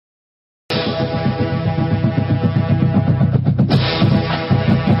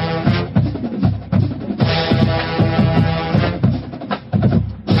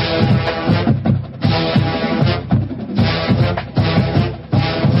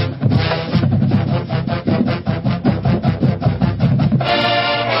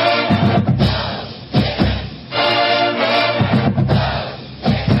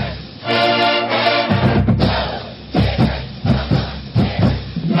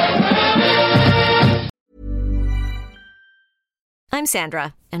I'm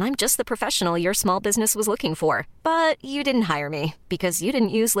Sandra, and I'm just the professional your small business was looking for. But you didn't hire me because you didn't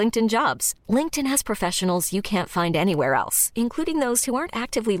use LinkedIn Jobs. LinkedIn has professionals you can't find anywhere else, including those who aren't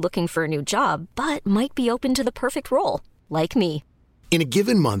actively looking for a new job, but might be open to the perfect role, like me. In a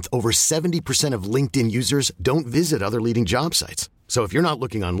given month, over 70% of LinkedIn users don't visit other leading job sites. So if you're not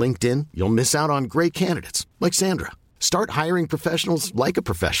looking on LinkedIn, you'll miss out on great candidates like Sandra. Start hiring professionals like a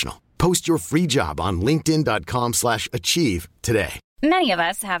professional. Post your free job on linkedin.com/achieve today. Many of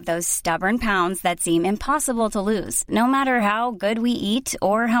us have those stubborn pounds that seem impossible to lose, no matter how good we eat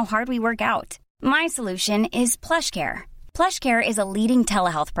or how hard we work out. My solution is PlushCare. PlushCare is a leading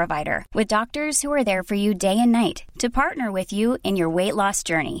telehealth provider with doctors who are there for you day and night to partner with you in your weight loss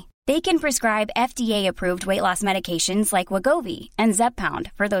journey. They can prescribe FDA-approved weight loss medications like Wegovy and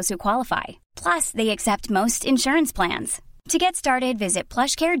Zepbound for those who qualify. Plus, they accept most insurance plans. To get started, visit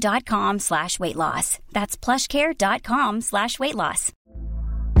plushcare.com/weightloss. That's plushcare.com/weightloss.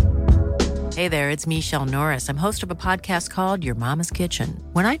 Hey there, it's Michelle Norris. I'm host of a podcast called Your Mama's Kitchen.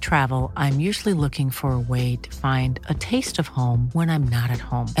 When I travel, I'm usually looking for a way to find a taste of home when I'm not at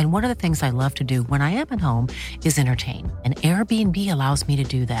home. And one of the things I love to do when I am at home is entertain. And Airbnb allows me to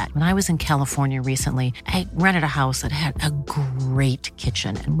do that. When I was in California recently, I rented a house that had a great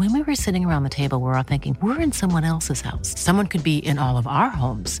kitchen. And when we were sitting around the table, we were all thinking, we're in someone else's house. Someone could be in all of our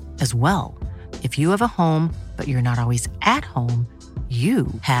homes as well. If you have a home, but you're not always at home, you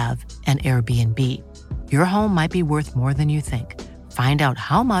have an Airbnb. Your home might be worth more than you think. Find out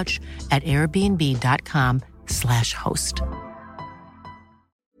how much at airbnb.com/host.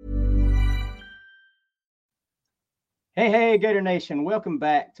 Hey, Gator Nation. Welcome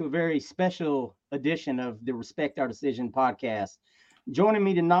back to a very special edition of the Respect Our Decision podcast. Joining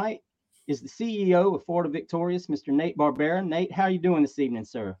me tonight is the CEO of Florida Victorious, Mr. Nate Barbera. Nate, how are you doing this evening,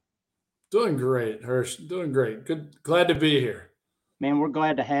 sir? Doing great, Hirsch. Doing great. Good. Glad to be here. Man, we're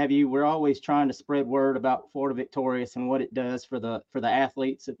glad to have you. We're always trying to spread word about Florida Victorious and what it does for the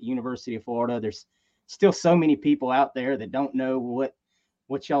athletes at the University of Florida. There's still so many people out there that don't know what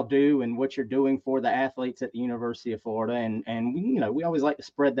y'all do and what you're doing for the athletes at the University of Florida. And we always like to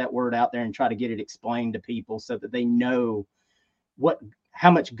spread that word out there and try to get it explained to people so that they know how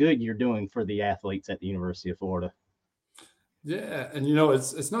much good you're doing for the athletes at the University of Florida. Yeah, and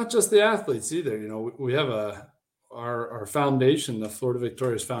it's not just the athletes either. We have our foundation, the Florida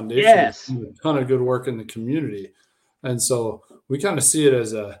Victorious Foundation, yes, a ton of good work in the community, and so we kind of see it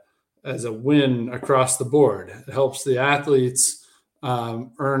as a win across the board. It helps the athletes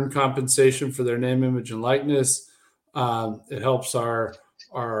earn compensation for their name, image, and likeness. It helps our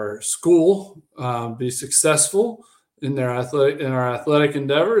school be successful in our athletic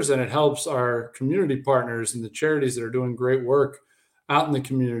endeavors, and it helps our community partners and the charities that are doing great work out in the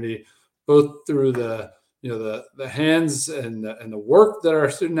community, both through the hands and the work that our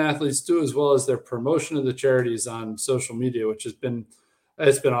student athletes do, as well as their promotion of the charities on social media, which it's been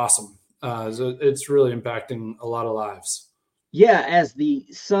awesome. So it's really impacting a lot of lives. Yeah, as the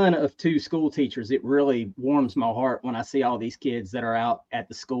son of two school teachers, it really warms my heart when I see all these kids that are out at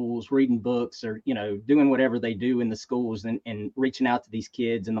the schools reading books or, doing whatever they do in the schools and reaching out to these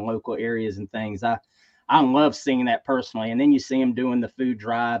kids in the local areas and things. I love seeing that personally. And then you see them doing the food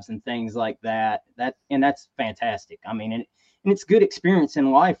drives and things like that. And that's fantastic. I mean, and it's good experience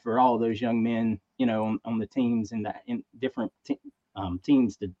in life for all of those young men, on the teams and in different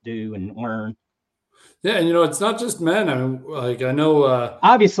teams to do and learn. Yeah, and it's not just men. I mean, I know.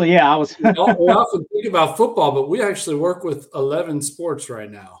 Obviously, yeah, I was. We often think about football, but we actually work with 11 sports right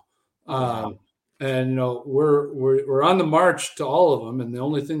now. And we're on the march to all of them, and the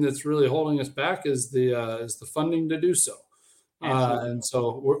only thing that's really holding us back is the funding to do so. And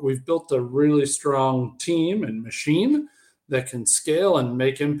so we've built a really strong team and machine that can scale and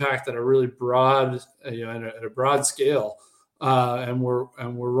make impact at a really broad, at a broad scale. And we're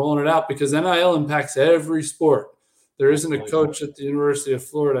rolling it out because NIL impacts every sport. There isn't a coach at the University of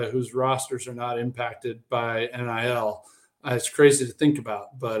Florida whose rosters are not impacted by NIL. It's crazy to think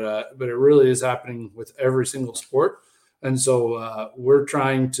about, but it really is happening with every single sport. And so we're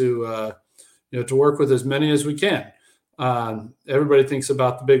trying to work with as many as we can. Everybody thinks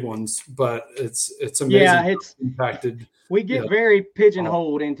about the big ones, but it's amazing. Yeah, it's impacted. We get very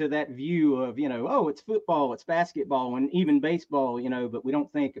pigeonholed into that view of, it's football, it's basketball, and even baseball, but we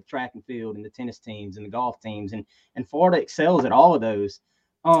don't think of track and field and the tennis teams and the golf teams. And Florida excels at all of those.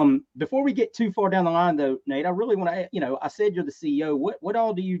 Before we get too far down the line, though, Nate, I really want to, I said you're the CEO. What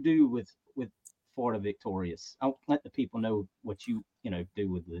all do you do with Florida Victorious? I'll let the people know what you do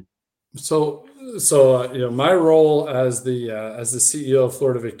with it. So my role as the CEO of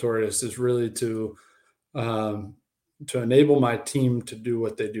Florida Victorious is really to enable my team to do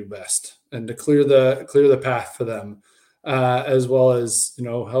what they do best and to clear the path for them, as well as,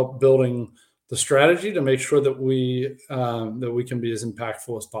 help building the strategy to make sure that we can be as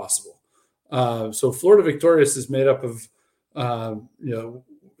impactful as possible. So Florida Victorious is made up of,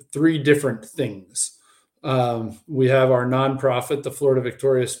 3 different things. We have our nonprofit, the Florida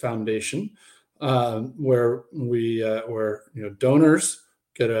Victorious Foundation, where donors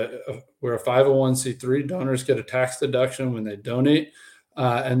get we're a 501c3. Donors get a tax deduction when they donate.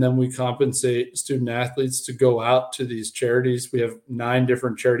 And then we compensate student athletes to go out to these charities. We have 9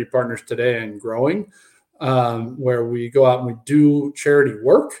 different charity partners today and growing, where we go out and we do charity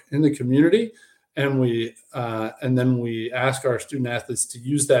work in the community. And then we ask our student athletes to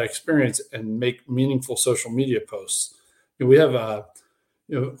use that experience and make meaningful social media posts. We have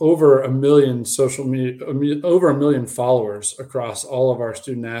over 1 million over 1 million followers across all of our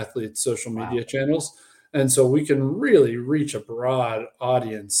student athletes' social media channels. And so we can really reach a broad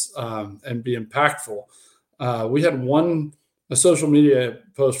audience and be impactful. We had a social media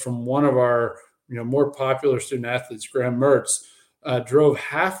post from one of our more popular student athletes, Graham Mertz, drove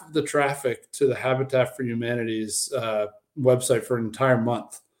half of the traffic to the Habitat for Humanity's website for an entire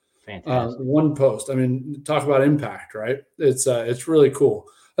month. Fantastic. One post. I mean, talk about impact, right? It's really cool.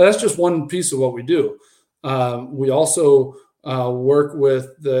 That's just one piece of what we do. We also work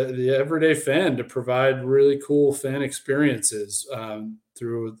with the everyday fan to provide really cool fan experiences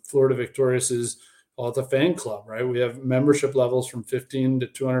through Florida Victorious's the fan club, right? We have membership levels from $15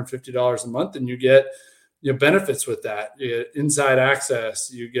 to $250 a month, and you get benefits with that. You get inside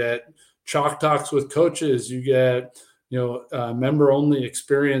access, you get chalk talks with coaches, you get member only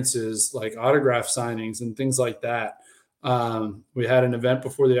experiences like autograph signings and things like that. We had an event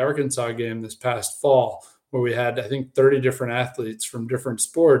before the Arkansas game this past fall where we had, I think, 30 different athletes from different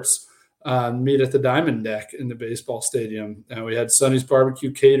sports meet at the Diamond Deck in the baseball stadium. And we had Sonny's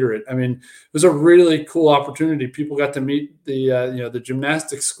Barbecue cater it. I mean, it was a really cool opportunity. People got to meet the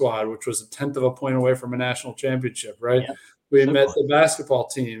gymnastics squad, which was 1/10 of a point away from a national championship, right? Yeah. We met the basketball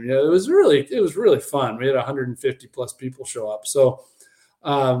team. It was really fun. We had 150 plus people show up. So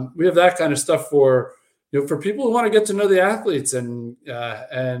we have that kind of stuff for people who want to get to know the athletes and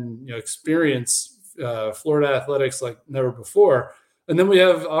experience Florida athletics like never before. And then we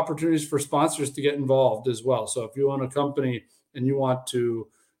have opportunities for sponsors to get involved as well. So if you own a company and you want to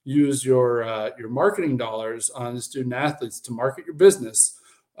use your marketing dollars on the student athletes to market your business,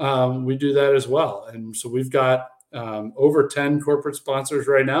 we do that as well. And so we've got over 10 corporate sponsors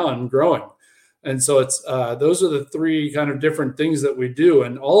right now and growing. And so it's those are the 3 kind of different things that we do,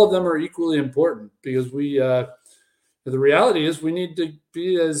 and all of them are equally important because the reality is we need to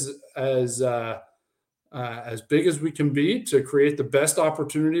be as big as we can be to create the best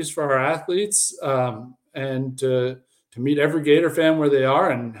opportunities for our athletes and to meet every Gator fan where they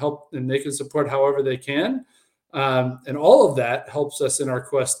are and help, and they can support however they can. And all of that helps us in our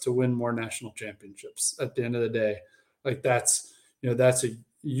quest to win more national championships at the end of the day. Like that's a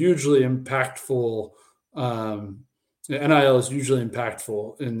hugely impactful, NIL is hugely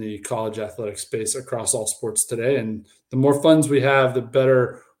impactful in the college athletic space across all sports today. And the more funds we have, the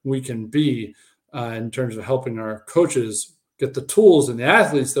better we can be in terms of helping our coaches get the tools and the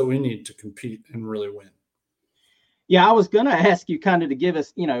athletes that we need to compete and really win. Yeah, I was going to ask you kind of to give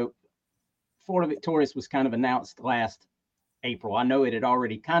us, Florida Victorious was kind of announced last April. I know it had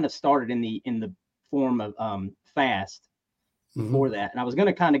already kind of started in the form of FAST before that. And I was going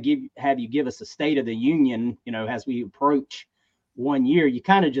to kind of have you give us a state of the union, as we approach 1 year. You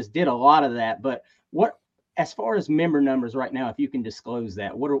kind of just did a lot of that, but what, as far as member numbers right now, if you can disclose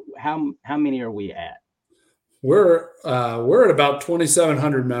that, how many are we at? We're at about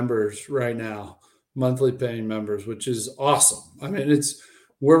 2,700 members right now, monthly paying members, which is awesome. I mean,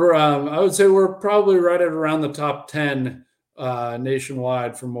 I would say we're probably right at around the top 10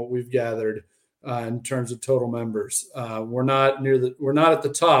 nationwide from what we've gathered in terms of total members. We're not at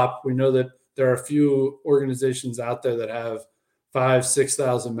the top. We know that there are a few organizations out there that have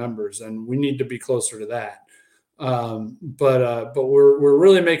 5,000-6,000 members, and we need to be closer to that. But we're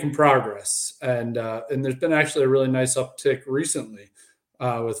really making progress, and there's been actually a really nice uptick recently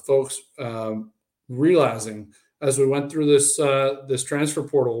with folks realizing as we went through this transfer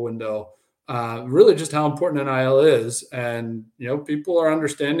portal window, really just how important NIL is, and people are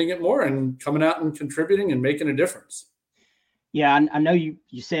understanding it more and coming out and contributing and making a difference. Yeah, I know you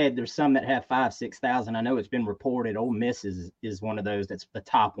said there's some that have 5,000-6,000. I know it's been reported. Ole Miss is one of those that's the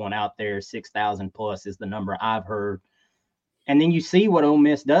top one out there. 6,000 plus is the number I've heard. And then you see what Ole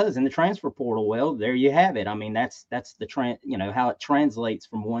Miss does in the transfer portal. Well, there you have it. I mean, that's the how it translates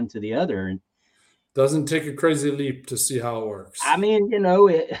from one to the other. And Doesn't take a crazy leap to see how it works. I mean,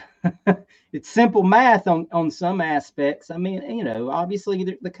 it's simple math on some aspects. I mean,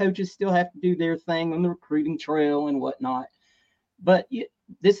 obviously the coaches still have to do their thing on the recruiting trail and whatnot. But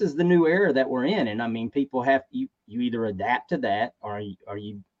this is the new era that we're in. And I mean, people you either adapt to that or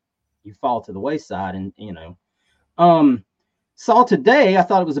you fall to the wayside. And, saw today, I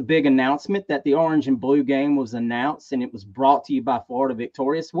thought it was a big announcement that the orange and blue game was announced and it was brought to you by Florida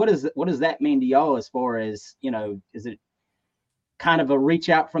Victorious. What does that mean to y'all as far as, is it kind of a reach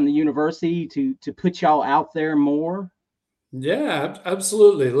out from the university to put y'all out there more? Yeah,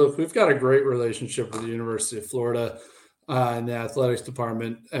 absolutely. Look, we've got a great relationship with the University of Florida in the athletics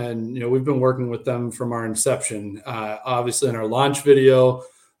department. And, we've been working with them from our inception. Obviously in our launch video,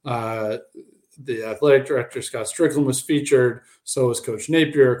 the athletic director, Scott Strickland, was featured. So was Coach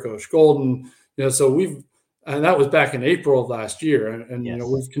Napier, Coach Golden. So and that was back in April of last year. And yes.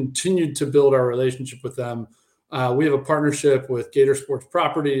 We've continued to build our relationship with them. We have a partnership with Gator Sports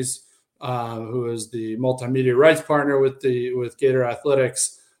Properties, who is the multimedia rights partner with Gator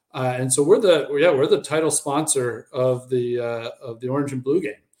Athletics. And so we're the title sponsor of the Orange and Blue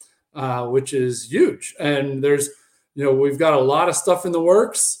game, which is huge. And there's, we've got a lot of stuff in the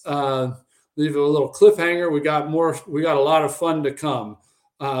works. Leave a little cliffhanger. We got a lot of fun to come.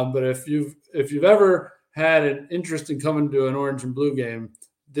 But if you've ever had an interest in coming to an Orange and Blue game,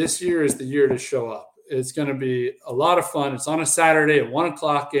 this year is the year to show up. It's going to be a lot of fun. It's on a Saturday at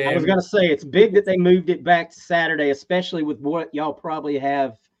 1:00 game. I was going to say, it's big that they moved it back to Saturday, especially with what y'all probably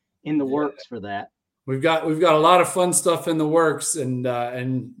have in the works for that. We've got a lot of fun stuff in the works, and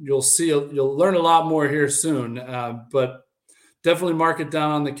you'll learn a lot more here soon. But definitely mark it down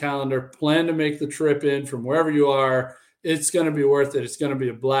on the calendar. Plan to make the trip in from wherever you are. It's going to be worth it. It's going to be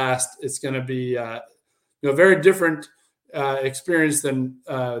a blast. It's going to be a very different experience than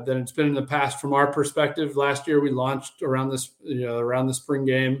it's been in the past from our perspective. Last year we launched around the spring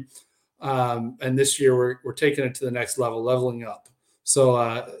game, and this year we're taking it to the next level, leveling up. So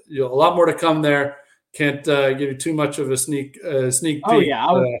a lot more to come there. Can't give you too much of a sneak peek. Oh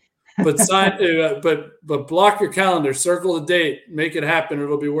yeah. But block your calendar, circle the date, make it happen.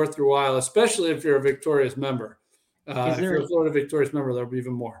 It'll be worth your while, especially if you're a Victorious member. If you're a Florida Victorious member, there'll be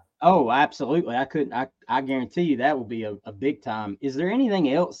even more. Oh, absolutely. I guarantee you that will be a big time. Is there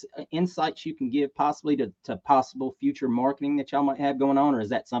anything else, insights you can give possibly to possible future marketing that y'all might have going on, or is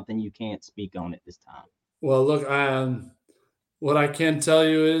that something you can't speak on at this time? Well, look, what I can tell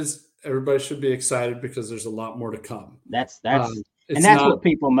you is everybody should be excited because there's a lot more to come. That's what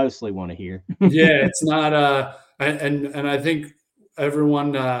people mostly want to hear. Yeah, it's not and I think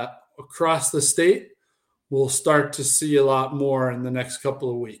everyone across the state will start to see a lot more in the next couple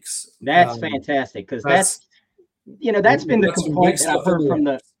of weeks. That's fantastic, because that's been the complaint that I've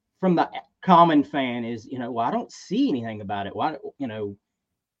heard from the common fan is, well, I don't see anything about it. Why,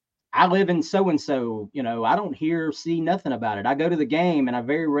 I live in so-and-so, I don't see nothing about it. I go to the game and I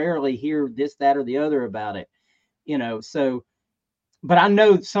very rarely hear this, that, or the other about it, so, but I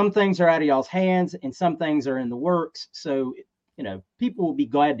know some things are out of y'all's hands and some things are in the works. So, people will be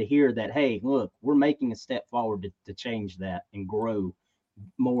glad to hear that, hey, look, we're making a step forward to change that and grow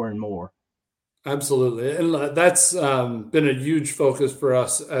more and more. Absolutely. And that's been a huge focus for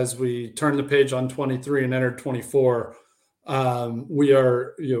us as we turn the page on 23 and enter 24. We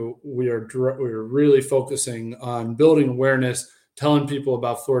are really focusing on building awareness, telling people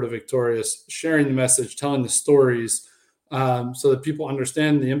about Florida Victorious, sharing the message, telling the stories, so that people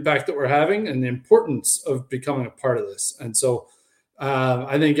understand the impact that we're having and the importance of becoming a part of this. And so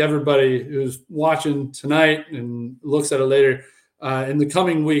I think everybody who's watching tonight and looks at it later, in the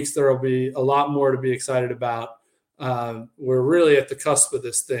coming weeks, there will be a lot more to be excited about. We're really at the cusp of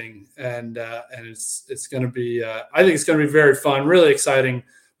this thing, and it's going to be, I think it's going to be very fun, really exciting.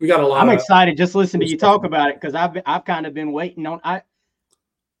 We got a lot. I'm excited just listening to you talk about it, because I've kind of been waiting on.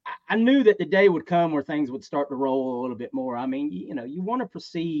 I knew that the day would come where things would start to roll a little bit more. I mean, you want to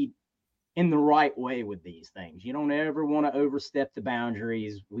proceed in the right way with these things. You don't ever want to overstep the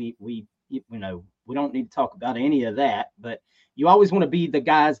boundaries. We don't need to talk about any of that, but you always want to be the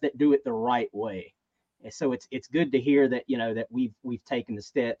guys that do it the right way. And so it's good to hear that, that we've taken the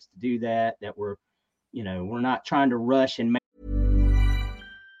steps to do that, that we're not trying to rush and make.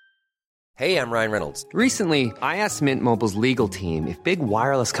 Hey, I'm Ryan Reynolds. Recently, I asked Mint Mobile's legal team if big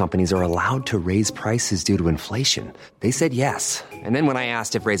wireless companies are allowed to raise prices due to inflation. They said yes. And then when I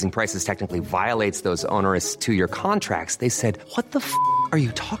asked if raising prices technically violates those onerous 2-year contracts, they said, "What the f*** are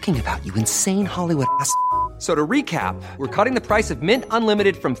you talking about, you insane Hollywood ass f- So to recap, we're cutting the price of Mint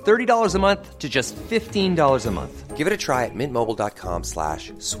Unlimited from $30 a month to just $15 a month. Give it a try at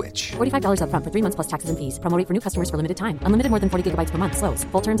mintmobile.com/switch. $45 up front for 3 months plus taxes and fees. Promo rate for new customers for limited time. Unlimited more than 40 gigabytes per month. Slows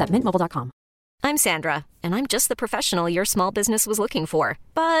full terms at mintmobile.com. I'm Sandra, and I'm just the professional your small business was looking for.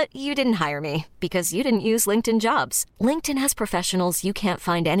 But you didn't hire me because you didn't use LinkedIn Jobs. LinkedIn has professionals you can't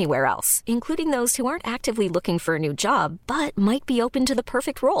find anywhere else, including those who aren't actively looking for a new job, but might be open to the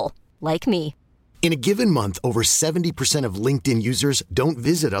perfect role, like me. In a given month, over 70% of LinkedIn users don't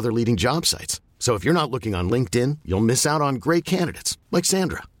visit other leading job sites. So if you're not looking on LinkedIn, you'll miss out on great candidates like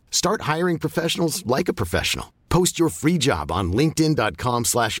Sandra. Start hiring professionals like a professional. Post your free job on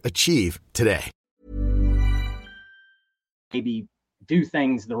linkedin.com/achieve today. Maybe do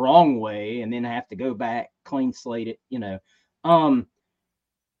things the wrong way and then have to go back, clean slate it,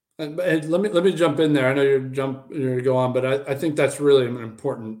 And let me jump in there. I know you're going to go on, but I think that's really an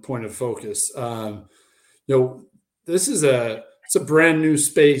important point of focus. This is it's a brand new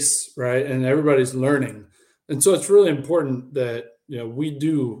space, right? And everybody's learning, and so it's really important that we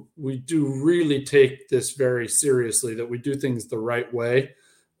do really take this very seriously. That we do things the right way,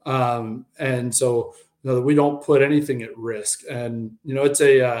 and so that we don't put anything at risk. And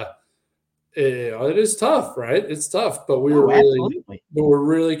it is tough, right? It's tough, but we're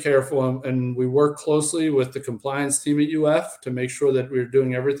really careful, and we work closely with the compliance team at UF to make sure that we're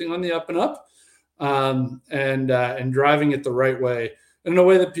doing everything on the up and up, and driving it the right way, in a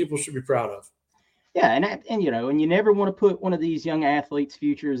way that people should be proud of. Yeah, and you never want to put one of these young athletes'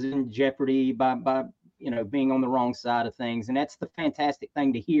 futures in jeopardy by being on the wrong side of things. And that's the fantastic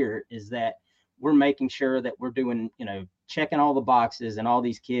thing to hear, is that we're making sure that we're doing, checking all the boxes, and all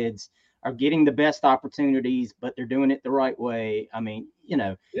these kids are getting the best opportunities, but they're doing it the right way. I mean,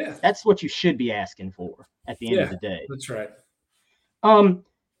 that's what you should be asking for at the end of the day. That's right.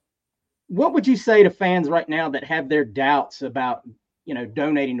 What would you say to fans right now that have their doubts about,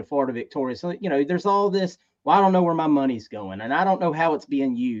 donating to Florida Victoria? So, there's all this, well, I don't know where my money's going, and I don't know how it's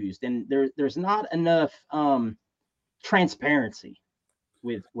being used. And there's not enough transparency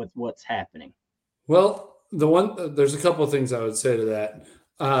with what's happening. Well, there's a couple of things I would say to that.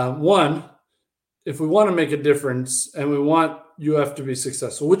 One, if we want to make a difference and we want UF to be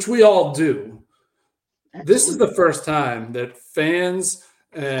successful, which we all do, this is the first time that fans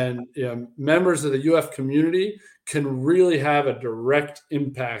and members of the UF community can really have a direct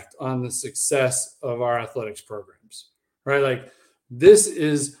impact on the success of our athletics programs, right? Like, this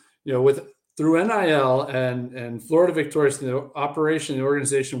is, through NIL and Florida Victoria, the operation, the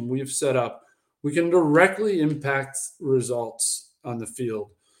organization we've set up, we can directly impact results on the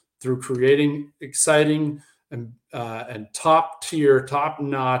field through creating exciting and top-tier,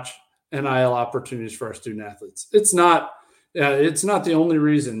 top-notch NIL opportunities for our student athletes. It's not the only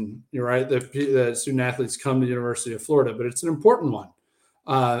reason, you're right, that student athletes come to the University of Florida, but it's an important one.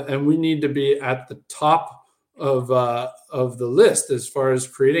 And we need to be at the top of the list as far as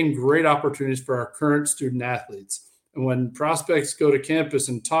creating great opportunities for our current student athletes. And when prospects go to campus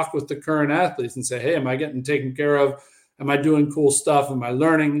and talk with the current athletes and say, hey, am I getting taken care of? Am I doing cool stuff? Am I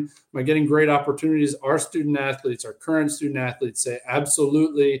learning? Am I getting great opportunities? Our student athletes, our current student athletes say,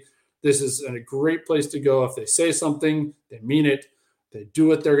 absolutely, this is a great place to go. If they say something, they mean it. They do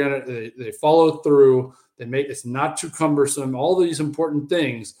what they follow through. It's not too cumbersome, all these important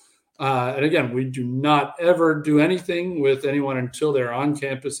things. And again, we do not ever do anything with anyone until they're on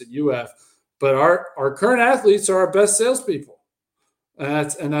campus at UF. But our current athletes are our best salespeople.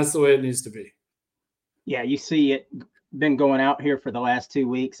 And that's the way it needs to be. Yeah, you see it been going out here for the last 2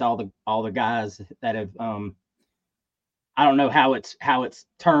 weeks. All the guys that have, I don't know how it's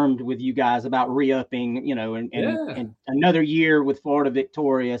termed with you guys about re-upping, and another year with Florida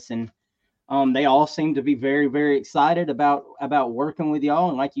Victorious, and they all seem to be very, very excited about working with y'all.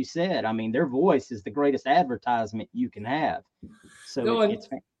 And like you said, I mean, their voice is the greatest advertisement you can have. So it's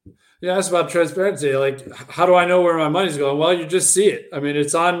it's about transparency. Like, how do I know where my money's going? Well, you just see it. I mean,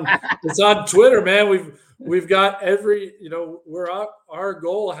 it's on Twitter, man. We've got our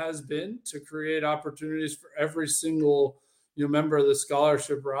goal has been to create opportunities for every single member of the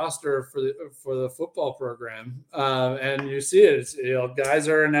scholarship roster for the football program, and you see it. Guys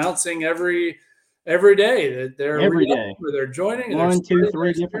are announcing every day that they're joining. 1, 2,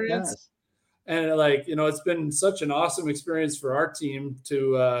 3 different guys, and it's been such an awesome experience for our team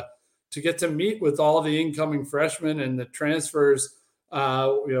to get to meet with all the incoming freshmen and the transfers.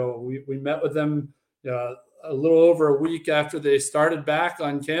 We met with them a little over a week after they started back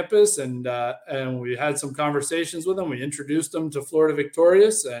on campus, and we had some conversations with them. We introduced them to Florida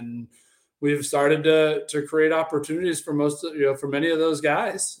Victorious, and we've started to create opportunities for many of those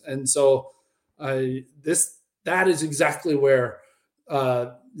guys. And so that is exactly where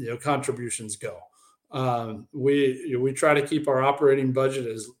contributions go. We try to keep our operating budget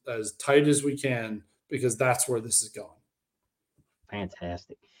as tight as we can, because that's where this is going.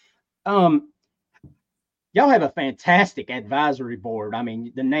 Fantastic. Y'all have a fantastic advisory board. I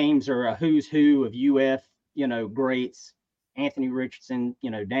mean, the names are a who's who of UF, greats. Anthony Richardson,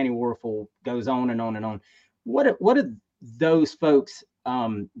 Danny Werfel, goes on and on and on. What do those folks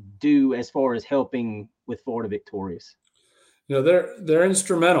do as far as helping with Florida Victorious? They're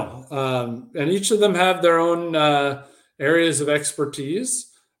instrumental, and each of them have their own areas of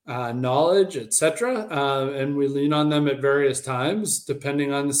expertise, knowledge, etc. And we lean on them at various times,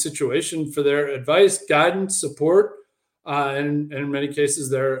 depending on the situation, for their advice, guidance, support, and in many cases,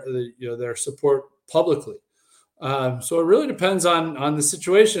 their support publicly. So it really depends on the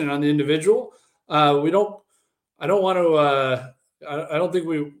situation and on the individual. I don't think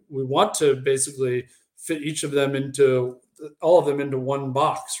we want to basically fit all of them into one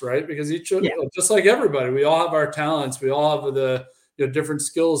box, right? Because just like everybody, we all have our talents. We all have the different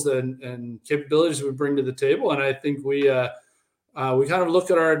skills and capabilities we bring to the table. And I think we kind of look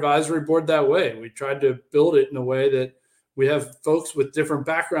at our advisory board that way. We tried to build it in a way that we have folks with different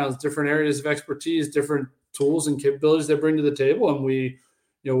backgrounds, different areas of expertise, different tools and capabilities they bring to the table, and we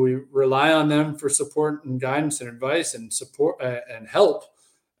rely on them for support and guidance and advice and support and help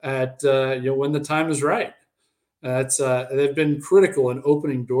at when the time is right. They've been critical in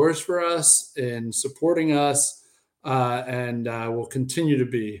opening doors for us, in supporting us, and will continue to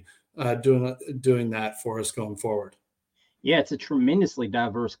be doing that for us going forward. Yeah, it's a tremendously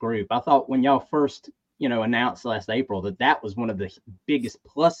diverse group. I thought when y'all first announced last April that was one of the biggest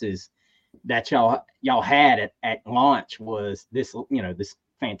pluses that y'all had at launch, was this this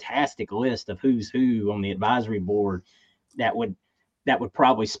fantastic list of who's who on the advisory board that would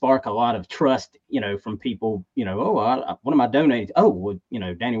probably spark a lot of trust, from people, what am I donating? Oh, well,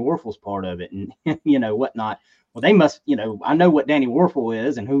 Danny Werfel's part of it, and whatnot. Well, they must, I know what Danny Werfel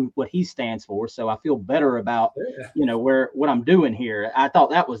is and what he stands for, so I feel better about what I'm doing here. I thought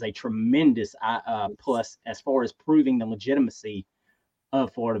that was a tremendous plus as far as proving the legitimacy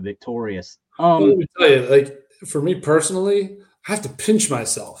of Florida Victorious. Well, let me tell you, for me personally, I have to pinch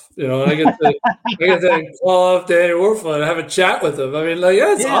myself, and I get to call up Danny Werfel and have a chat with him. I mean,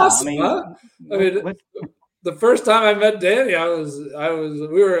 that's awesome, huh? The first time I met Danny, I was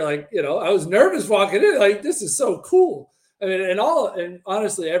nervous walking in, this is so cool. I mean, and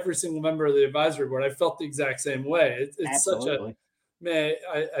honestly, every single member of the advisory board, I felt the exact same way. It's such a, man,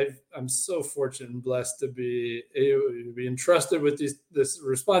 I'm so fortunate and blessed to be entrusted with this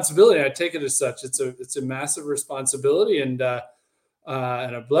responsibility. I take it as such. It's a massive responsibility and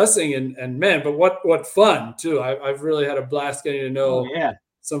a blessing. And man, but what fun too. I've really had a blast getting to know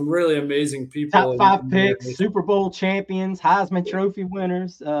some really amazing people. Top 5 picks, Super Bowl champions, Heisman Trophy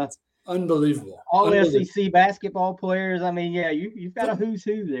winners. Unbelievable. All SEC basketball players. I mean, you've got a who's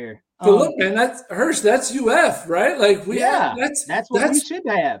who there. But look, man, that's UF, right? That's what we should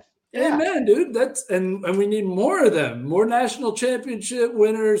have. Yeah, man, dude. And we need more of them, more national championship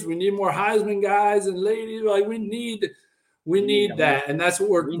winners. We need more Heisman guys and ladies. We need that, and that's what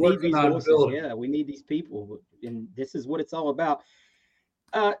we're working on building. Yeah, we need these people, and this is what it's all about.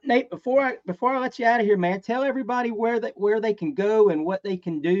 Nate, before I let you out of here, man, tell everybody where they can go and what they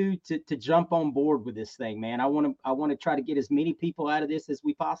can do to jump on board with this thing, man. I want to try to get as many people out of this as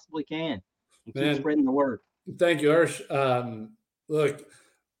we possibly can and keep spreading the word. Thank you, Arsh. Look,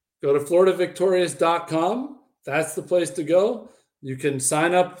 go to floridavictorious.com. That's the place to go. You can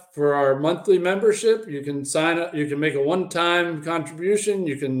sign up for our monthly membership. You can sign up. You can make a one-time contribution.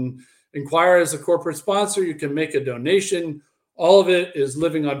 You can inquire as a corporate sponsor. You can make a donation. All of it is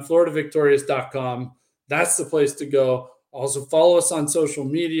living on floridavictorious.com. That's the place to go. Also follow us on social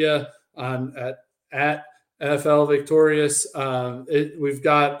media at NFL Victorious.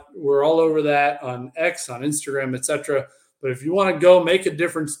 We're all over that on X, on Instagram, etc. But if you want to go make a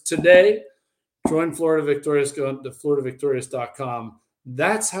difference today, join Florida Victorious, go to floridavictorious.com.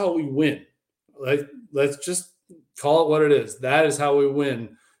 That's how we win. Let's just call it what it is. That is how we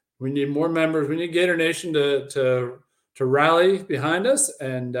win. We need more members. We need Gator Nation to rally behind us.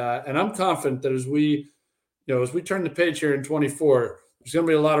 And I'm confident that as we turn the page here in 24, there's going to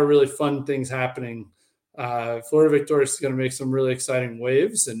be a lot of really fun things happening. Florida Victorious is going to make some really exciting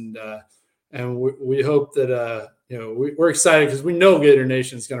waves. And we hope that, we're excited because we know Gator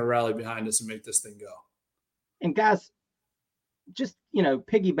Nation is going to rally behind us and make this thing go. And guys, just,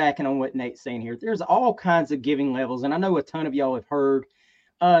 piggybacking on what Nate's saying here, there's all kinds of giving levels. And I know a ton of y'all have heard,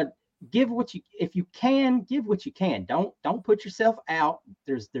 if you can, give what you can. Don't put yourself out.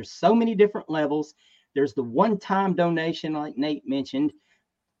 There's so many different levels. There's the one-time donation, like Nate mentioned.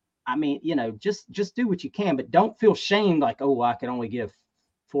 I mean, just do what you can, but don't feel shamed like, oh, I can only give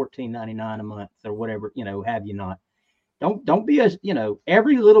 $14.99 a month or whatever, have you not. Don't be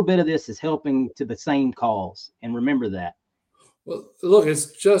every little bit of this is helping to the same cause. And remember that. Well, look,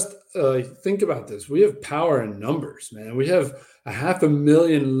 it's just think about this. We have power in numbers, man. We have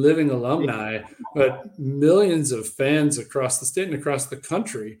 500,000 living alumni, but millions of fans across the state and across the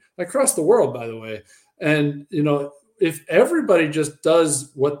country, across the world, by the way. And, if everybody just does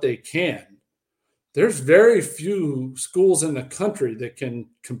what they can, there's very few schools in the country that can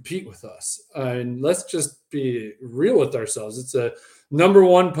compete with us. And let's just be real with ourselves. It's a number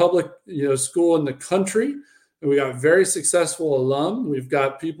one public, school in the country. And we got very successful alum. We've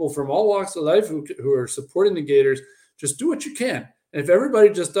got people from all walks of life who are supporting the Gators. Just do what you can. And if everybody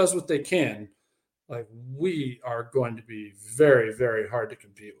just does what they can, we are going to be very, very hard to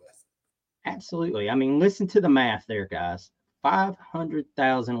compete with. Absolutely. I mean, listen to the math there, guys.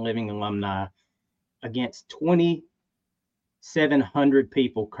 500,000 living alumni against 2,700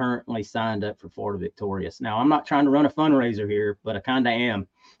 people currently signed up for Florida Victorious. Now, I'm not trying to run a fundraiser here, but I kind of am.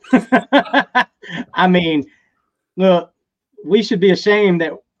 I mean, look, we should be ashamed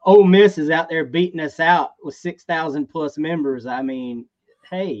that Ole Miss is out there beating us out with 6,000 plus members. I mean,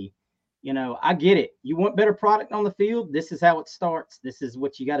 hey, I get it. You want better product on the field? This is how it starts. This is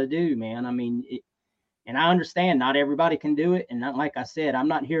what you got to do, man. I mean, and I understand not everybody can do it. And not, like I said, I'm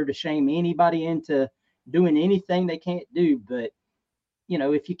not here to shame anybody into doing anything they can't do. But,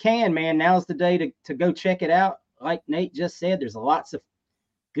 if you can, man, now's the day to go check it out. Like Nate just said, there's lots of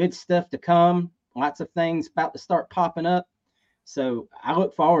good stuff to come. Lots of things about to start popping up. So I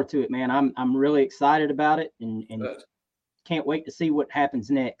look forward to it, man. I'm really excited about it and can't wait to see what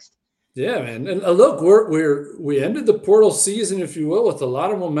happens next. Yeah, man. And look, we ended the portal season, if you will, with a lot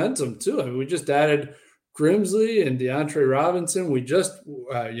of momentum too. I mean, we just added Grimsley and DeAndre Robinson. We just,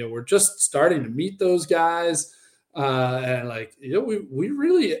 we're just starting to meet those guys. And we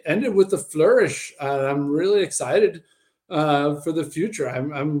really ended with a flourish. I'm really excited for the future.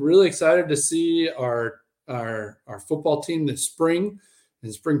 I'm really excited to see our football team this spring.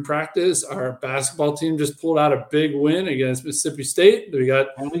 In spring practice, our basketball team just pulled out a big win against Mississippi State. We got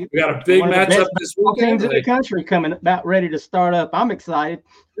a big matchup this weekend. Teams in the country coming about ready to start up. I'm excited.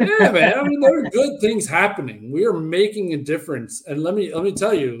 Yeah, man. I mean, there are good things happening. We are making a difference. And let me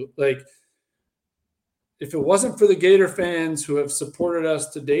tell you, if it wasn't for the Gator fans who have supported us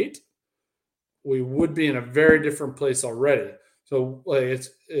to date, we would be in a very different place already. So we're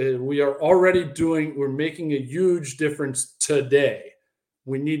making a huge difference today.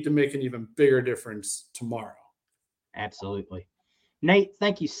 We need to make an even bigger difference tomorrow. Absolutely. Nate,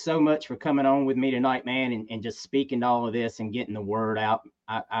 thank you so much for coming on with me tonight, man, and just speaking to all of this and getting the word out.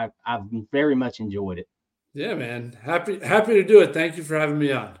 I've very much enjoyed it. Yeah, man. Happy to do it. Thank you for having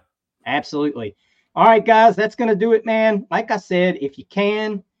me on. Absolutely. All right, guys, that's going to do it, man. Like I said, if you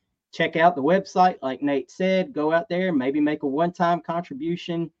can, check out the website. Like Nate said, go out there, maybe make a one-time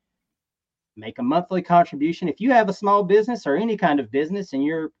contribution. Make a monthly contribution. If you have a small business or any kind of business and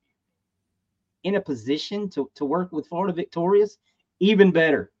you're in a position to work with Florida Victorious, even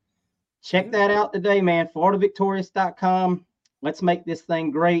better. Check that out today, man. FloridaVictorious.com. Let's make this thing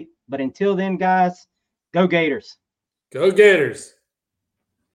great. But until then, guys, go Gators. Go Gators.